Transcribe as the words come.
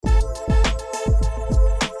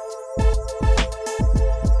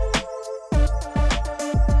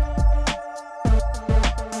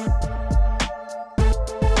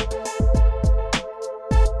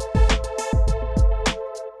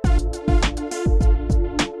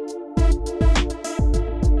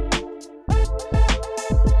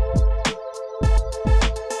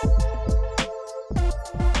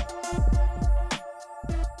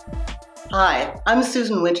I'm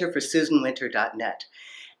Susan Winter for SusanWinter.net,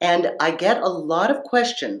 and I get a lot of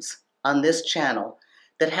questions on this channel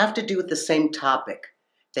that have to do with the same topic.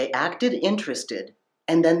 They acted interested,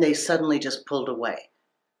 and then they suddenly just pulled away.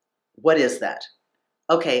 What is that?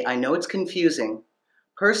 Okay, I know it's confusing.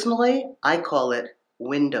 Personally, I call it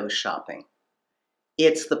window shopping.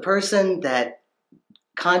 It's the person that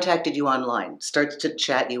contacted you online, starts to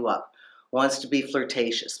chat you up, wants to be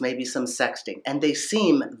flirtatious, maybe some sexting, and they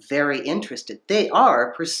seem very interested. They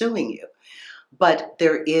are pursuing you, but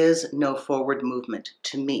there is no forward movement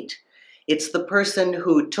to meet. It's the person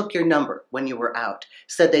who took your number when you were out,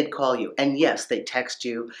 said they'd call you, and yes, they text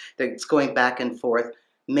you, it's going back and forth.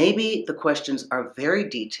 Maybe the questions are very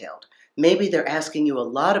detailed. Maybe they're asking you a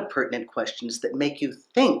lot of pertinent questions that make you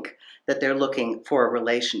think that they're looking for a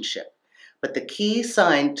relationship. But the key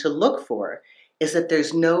sign to look for is that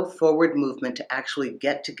there's no forward movement to actually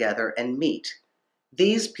get together and meet.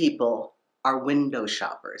 These people are window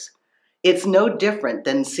shoppers. It's no different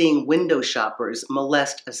than seeing window shoppers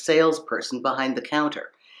molest a salesperson behind the counter.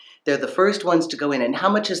 They're the first ones to go in and how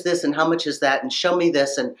much is this and how much is that and show me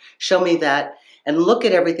this and show me that and look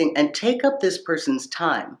at everything and take up this person's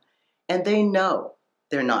time. And they know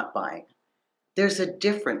they're not buying. There's a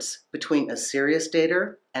difference between a serious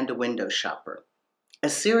dater and a window shopper. A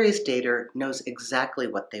serious dater knows exactly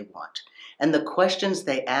what they want. And the questions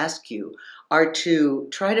they ask you are to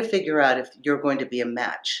try to figure out if you're going to be a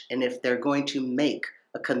match and if they're going to make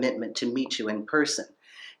a commitment to meet you in person.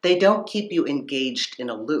 They don't keep you engaged in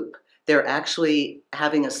a loop. They're actually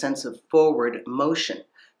having a sense of forward motion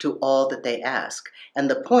to all that they ask. And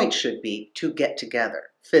the point should be to get together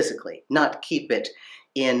physically, not keep it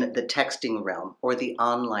in the texting realm or the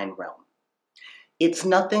online realm. It's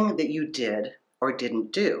nothing that you did or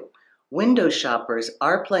didn't do. Window shoppers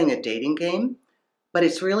are playing a dating game, but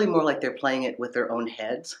it's really more like they're playing it with their own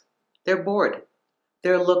heads. They're bored.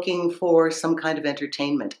 They're looking for some kind of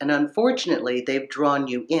entertainment, and unfortunately, they've drawn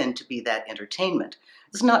you in to be that entertainment.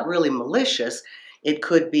 It's not really malicious. It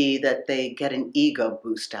could be that they get an ego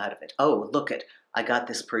boost out of it. Oh, look it. I got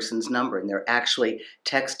this person's number and they're actually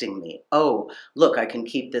texting me. Oh, look, I can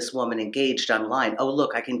keep this woman engaged online. Oh,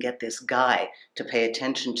 look, I can get this guy to pay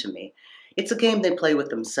attention to me. It's a game they play with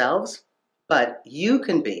themselves, but you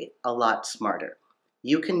can be a lot smarter.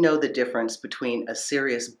 You can know the difference between a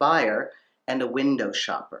serious buyer and a window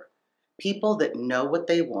shopper. People that know what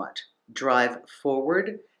they want drive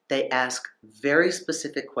forward. They ask very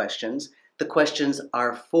specific questions. The questions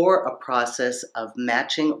are for a process of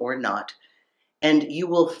matching or not. And you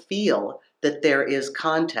will feel that there is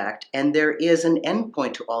contact and there is an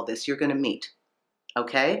endpoint to all this. You're going to meet.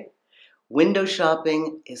 Okay? Window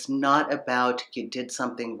shopping is not about you did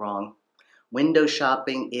something wrong. Window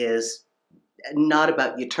shopping is not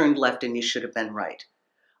about you turned left and you should have been right.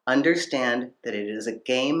 Understand that it is a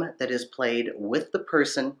game that is played with the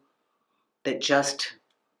person that just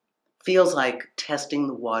feels like testing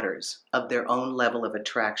the waters of their own level of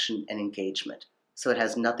attraction and engagement. So it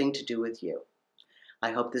has nothing to do with you.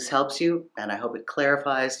 I hope this helps you, and I hope it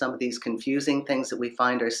clarifies some of these confusing things that we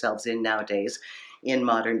find ourselves in nowadays in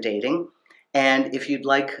modern dating. And if you'd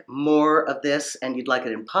like more of this and you'd like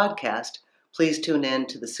it in podcast, please tune in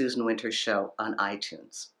to the Susan Winter Show on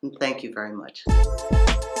iTunes. And thank you very much.